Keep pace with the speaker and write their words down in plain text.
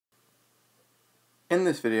In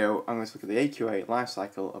this video, I'm going to look at the AQA life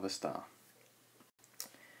cycle of a star.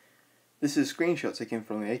 This is a screenshot taken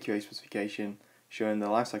from the AQA specification showing the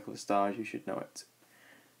life cycle of a star as you should know it.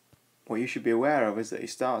 What you should be aware of is that it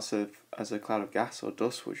starts as a cloud of gas or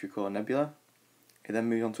dust, which we call a nebula. It then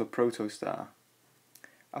moves on to a protostar.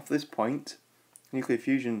 After this point, nuclear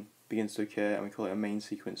fusion begins to occur and we call it a main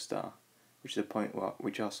sequence star, which is the point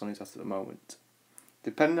which our Sun is at the moment.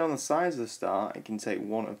 Depending on the size of the star, it can take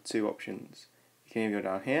one of two options. You can either go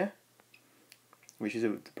down here, which is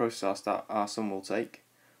the protostar our Sun will take,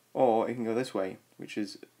 or it can go this way, which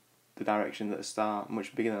is the direction that a star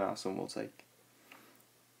much bigger than our Sun will take.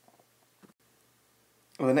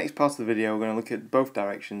 Well, the next part of the video we're going to look at both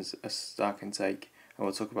directions a star can take, and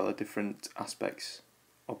we'll talk about the different aspects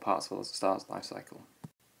or parts of a star's life cycle.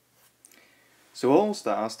 So all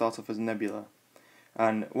stars start off as nebula,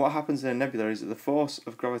 and what happens in a nebula is that the force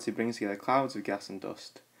of gravity brings together clouds of gas and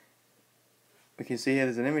dust. We can see here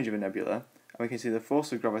there's an image of a nebula, and we can see the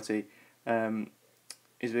force of gravity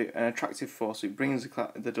is an attractive force. It brings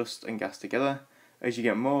the dust and gas together. As you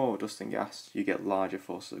get more dust and gas, you get larger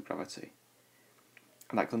forces of gravity.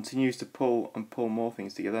 And that continues to pull and pull more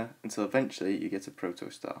things together until eventually you get a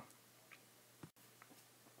protostar.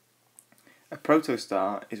 A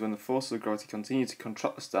protostar is when the forces of gravity continue to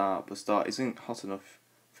contract the star, but the star isn't hot enough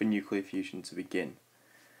for nuclear fusion to begin.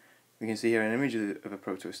 We can see here an image of a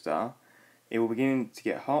protostar. It will begin to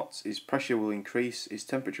get hot, its pressure will increase, its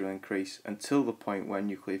temperature will increase until the point where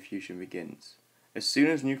nuclear fusion begins. As soon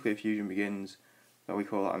as nuclear fusion begins, we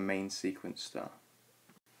call that a main sequence star.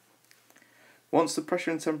 Once the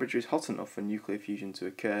pressure and temperature is hot enough for nuclear fusion to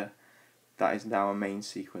occur, that is now a main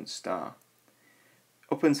sequence star.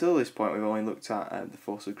 Up until this point we've only looked at the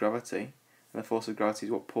force of gravity, and the force of gravity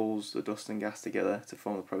is what pulls the dust and gas together to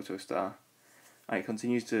form the protostar, and it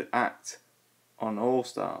continues to act on all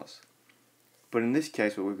stars. But in this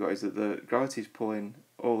case what we've got is that the gravity is pulling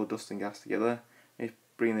all the dust and gas together, it's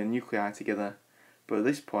bringing the nuclei together, but at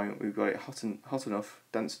this point we've got it hot enough,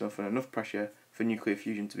 dense enough and enough pressure for nuclear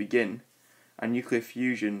fusion to begin, and nuclear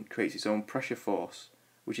fusion creates its own pressure force,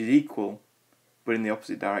 which is equal but in the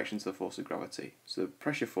opposite direction to the force of gravity. So the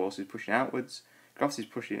pressure force is pushing outwards, gravity is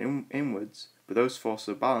pushing inwards, but those forces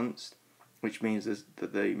are balanced, which means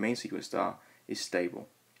that the main sequence star is stable.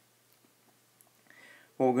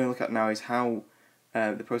 What we're going to look at now is how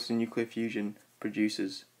the process of nuclear fusion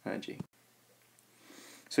produces energy.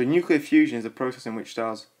 So nuclear fusion is a process in which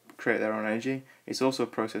stars create their own energy. It's also a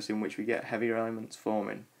process in which we get heavier elements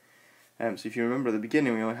forming. So if you remember at the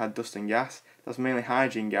beginning we only had dust and gas. That's mainly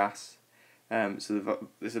hydrogen gas. So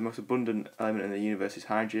the most abundant element in the universe is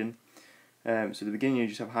hydrogen. So at the beginning you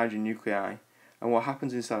just have hydrogen nuclei. And what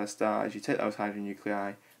happens inside a star is you take those hydrogen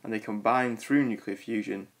nuclei and they combine through nuclear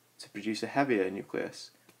fusion to produce a heavier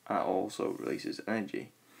nucleus, and it also releases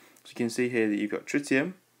energy. So you can see here that you've got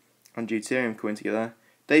tritium and deuterium coming together.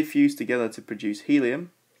 They fuse together to produce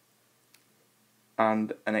helium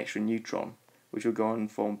and an extra neutron, which will go on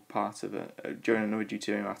and form part of join another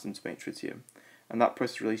deuterium atom to make tritium. And that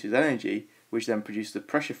process releases energy, which then produces the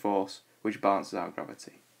pressure force, which balances out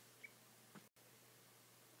gravity.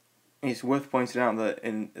 It's worth pointing out that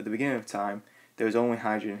at the beginning of time, there was only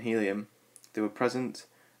hydrogen and helium that were present,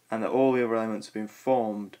 and that all the other elements have been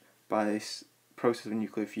formed by this process of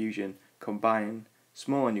nuclear fusion, combining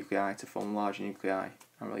smaller nuclei to form larger nuclei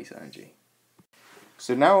and release energy.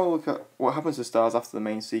 So now we'll look at what happens to stars after the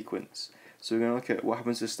main sequence. So we're going to look at what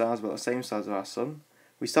happens to stars about the same size as our Sun.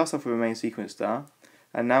 We start off with a main sequence star,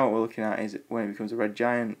 and now what we're looking at is when it becomes a red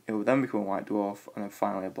giant, it will then become a white dwarf, and then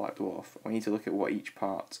finally a black dwarf. We need to look at what each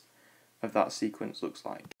part of that sequence looks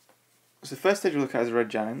like. So the first stage we'll look at is a red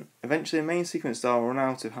giant. Eventually a main sequence star will run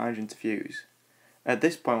out of hydrogen to fuse. At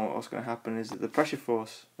this point what's going to happen is that the pressure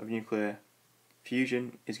force of nuclear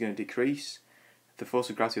fusion is going to decrease, the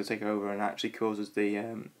force of gravity will take over and actually causes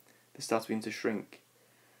the star to begin to shrink.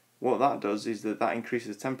 What that does is that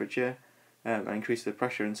increases the temperature and increases the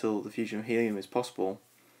pressure until the fusion of helium is possible,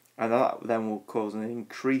 and that then will cause an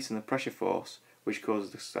increase in the pressure force, which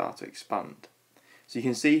causes the star to expand. So you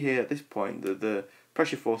can see here at this point that the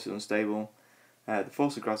pressure force is unstable, the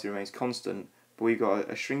force of gravity remains constant, but we've got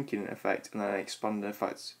a shrinking effect and then an expanding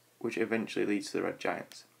effect, which eventually leads to the red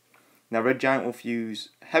giant. Now red giant will fuse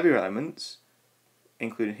heavier elements,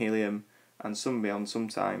 including helium and some beyond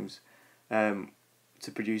sometimes,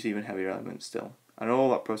 to produce even heavier elements still. And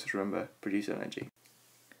all that process, remember, produces energy.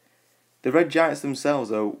 The red giants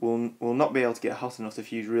themselves, though, will not be able to get hot enough to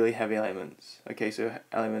fuse really heavy elements. Okay, so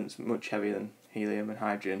elements much heavier than helium and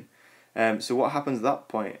hydrogen. So what happens at that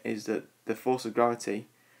point is that the force of gravity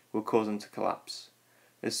will cause them to collapse.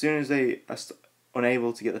 As soon as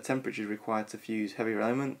unable to get the temperatures required to fuse heavier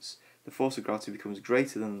elements, the force of gravity becomes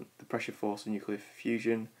greater than the pressure force of nuclear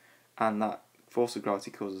fusion, and that force of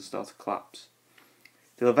gravity causes the star to collapse.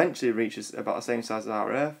 They'll eventually reach about the same size as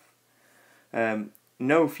our Earth.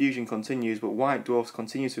 No fusion continues, but white dwarfs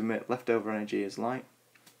continue to emit leftover energy as light.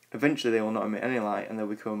 Eventually they will not emit any light and they'll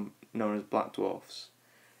become known as black dwarfs.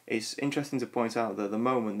 It's interesting to point out that at the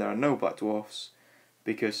moment there are no black dwarfs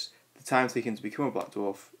because the time taken to become a black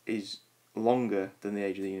dwarf is longer than the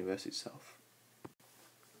age of the universe itself.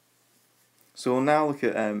 So we'll now look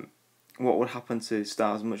at what would happen to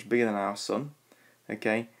stars much bigger than our Sun.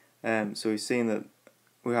 Okay, so we've seen that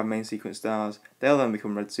we have main sequence stars. They'll then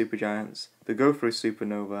become red supergiants. They'll go through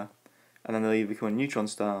supernova, and then they'll either become a neutron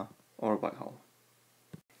star or a black hole.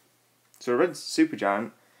 So a red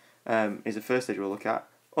supergiant is the first stage we'll look at.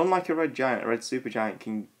 Unlike a red giant, a red supergiant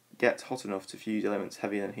can get hot enough to fuse elements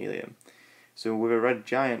heavier than helium. So with a red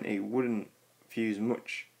giant, it wouldn't fuse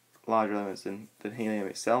much larger elements than helium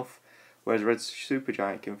itself, whereas a red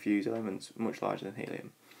supergiant can fuse elements much larger than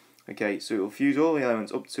helium. Okay, so it will fuse all the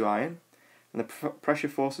elements up to iron, and the pressure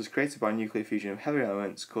forces created by nuclear fusion of heavier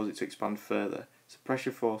elements cause it to expand further. So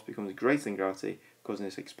pressure force becomes greater than gravity, causing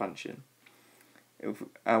this expansion. What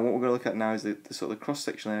we're going to look at now is the sort of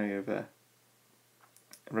cross-sectional area of a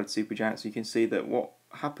red supergiant. So you can see that what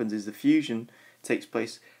happens is the fusion takes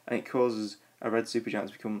place and it causes a red supergiant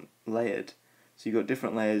to become layered. So you've got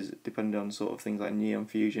different layers depending on sort of things like neon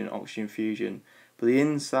fusion, oxygen fusion, but the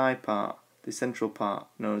inside part, the central part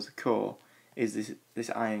known as the core, is this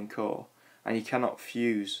iron core, and you cannot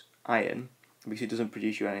fuse iron because it doesn't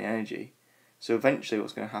produce you any energy. So eventually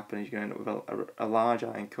what's going to happen is you're going to end up with a large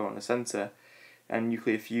iron core in the centre, and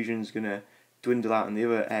nuclear fusion is going to dwindle out in the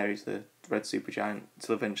other areas of the red supergiant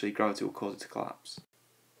until eventually gravity will cause it to collapse.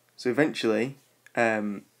 So eventually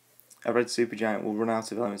a red supergiant will run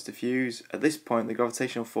out of elements to fuse. At this point the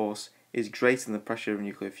gravitational force is greater than the pressure of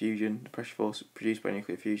nuclear fusion, the pressure force produced by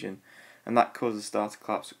nuclear fusion, and that causes the star to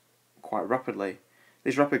collapse quite rapidly.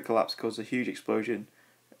 This rapid collapse causes a huge explosion,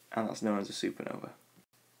 and that's known as a supernova.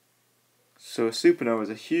 So a supernova is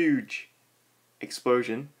a huge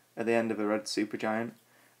explosion at the end of a red supergiant,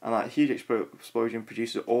 and that huge explosion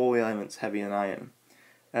produces all the elements heavier than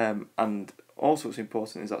iron. And also what's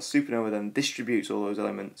important is that supernova then distributes all those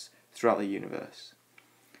elements throughout the universe.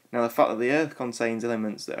 Now the fact that the Earth contains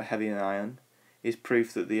elements that are heavier than iron is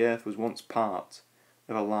proof that the Earth was once part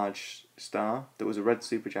of a large star that was a red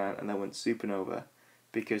supergiant and then went supernova,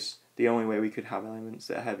 because the only way we could have elements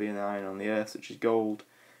that are heavier than iron on the Earth, such as gold,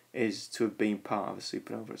 is to have been part of a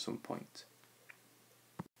supernova at some point.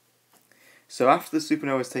 So after the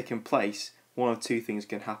supernova has taken place, one of two things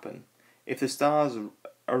can happen. If the star's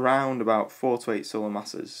around about 4 to 8 solar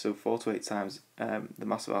masses, so 4 to 8 times the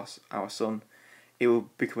mass of our Sun, it will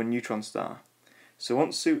become a neutron star. So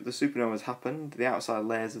once the supernova has happened, the outside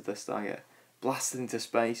layers of the star get blasted into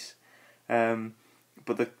space,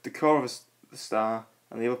 but the core of the star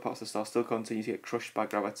and the other parts of the star still continue to get crushed by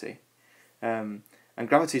gravity. And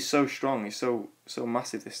gravity is so strong, it's so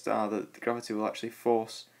massive, this star, that the gravity will actually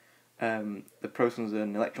force the protons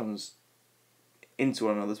and electrons into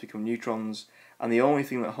one another to become neutrons, and the only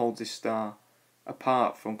thing that holds this star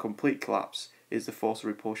apart from complete collapse is the force of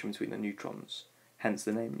repulsion between the neutrons, hence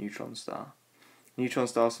the name Neutron Star. Neutron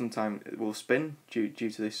stars sometimes will spin due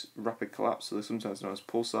to this rapid collapse, so they're sometimes known as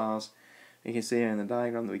pulsars. You can see here in the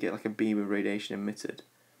diagram that we get like a beam of radiation emitted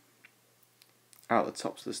out the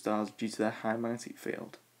tops of the stars due to their high magnetic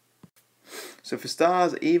field. So for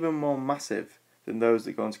stars even more massive than those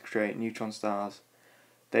that go on to create neutron stars,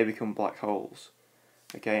 they become black holes.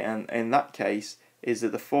 Okay, and in that case is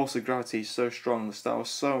that the force of gravity is so strong, the star was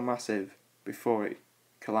so massive before it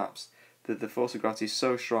collapsed, that the force of gravity is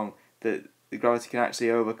so strong that the gravity can actually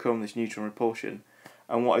overcome this neutron repulsion,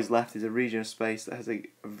 and what is left is a region of space that has a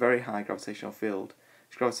very high gravitational field.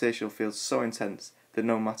 This gravitational field is so intense that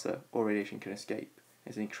no matter or radiation can escape.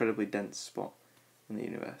 It's an incredibly dense spot in the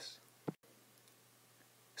universe.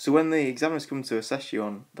 So when the examiners come to assess you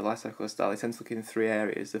on the life cycle of a star, they tend to look in 3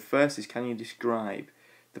 areas. The first is, can you describe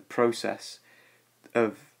the process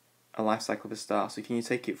of a life cycle of a star? So can you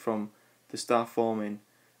take it from the star forming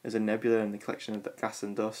as a nebula and the collection of gas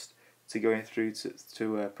and dust to going through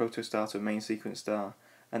to a protostar, to a main sequence star,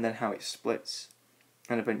 and then how it splits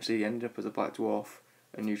and eventually end up as a black dwarf,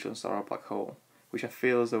 a neutron star, or a black hole, which I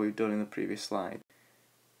feel as though we've done in the previous slide.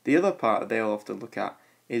 The other part that they'll often look at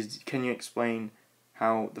is, can you explain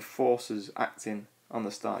how the forces acting on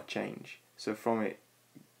the star change? So from it,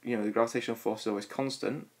 the gravitational force is always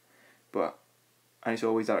constant, and it's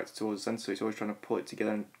always directed towards the centre, so it's always trying to pull it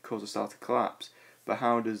together and cause the star to collapse. But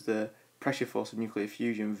how does the pressure force of nuclear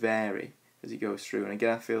fusion vary as it goes through. And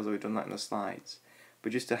again, I feel as though we've done that in the slides.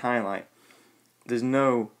 But just to highlight, there's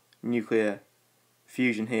no nuclear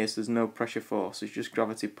fusion here, so there's no pressure force. It's just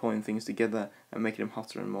gravity pulling things together and making them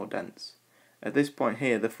hotter and more dense. At this point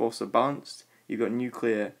here, the forces are balanced. You've got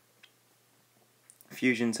nuclear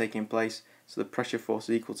fusion taking place, so the pressure force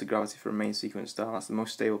is equal to gravity for a main sequence star. That's the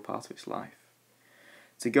most stable part of its life.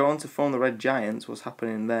 To go on to form the red giant, what's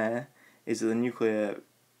happening there is that the nuclear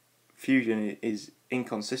fusion is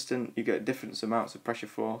inconsistent. You get different amounts of pressure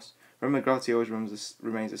force. Remember, gravity always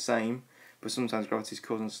remains the same, but sometimes gravity is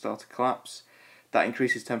causing the star to collapse. That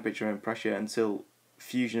increases temperature and pressure until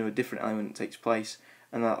fusion of a different element takes place,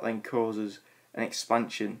 and that then causes an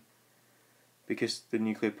expansion because the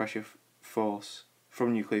nuclear pressure force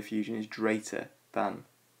from nuclear fusion is greater than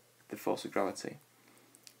the force of gravity.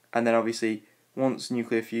 And then obviously, once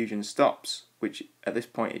nuclear fusion stops, which at this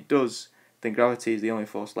point it does, then gravity is the only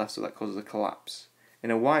force left, so that causes a collapse. In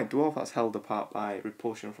a white dwarf, that's held apart by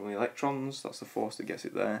repulsion from the electrons. That's the force that gets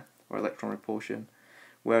it there, or electron repulsion.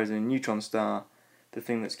 Whereas in a neutron star, the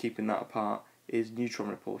thing that's keeping that apart is neutron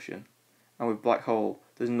repulsion. And with black hole,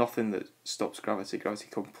 there's nothing that stops gravity. Gravity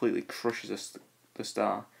completely crushes the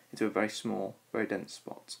star into a very small, very dense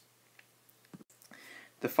spot.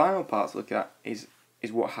 The final part to look at is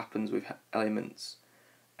what happens with elements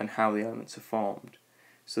and how the elements are formed.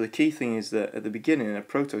 So the key thing is that at the beginning, in a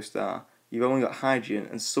protostar, you've only got hydrogen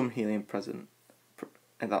and some helium present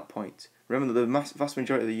at that point. Remember that the vast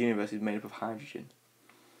majority of the universe is made up of hydrogen.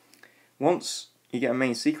 Once you get a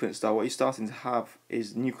main sequence star, what you're starting to have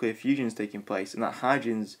is nuclear fusions taking place, and that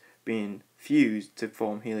hydrogen's being fused to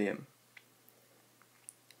form helium.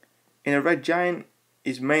 In a red giant,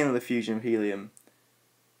 it's mainly the fusion of helium.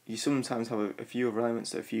 You sometimes have a few other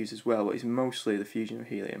elements that are fused as well, but it's mostly the fusion of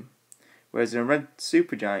helium. Whereas in a red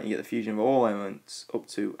supergiant, you get the fusion of all elements up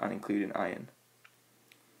to and including iron.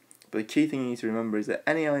 But the key thing you need to remember is that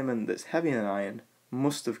any element that's heavier than iron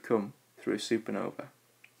must have come through a supernova.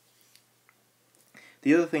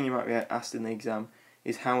 The other thing you might be asked in the exam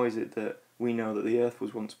is how is it that we know that the Earth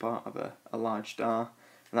was once part of a large star,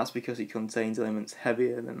 and that's because it contains elements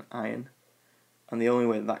heavier than iron, and the only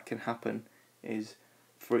way that can happen is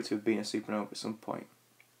for it to have been a supernova at some point.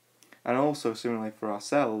 And also, similarly for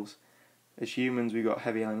ourselves, as humans we've got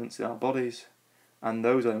heavy elements in our bodies, and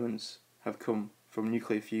those elements have come from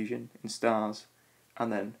nuclear fusion in stars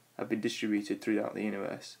and then have been distributed throughout the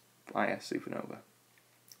universe by a supernova.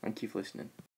 Thank you for listening.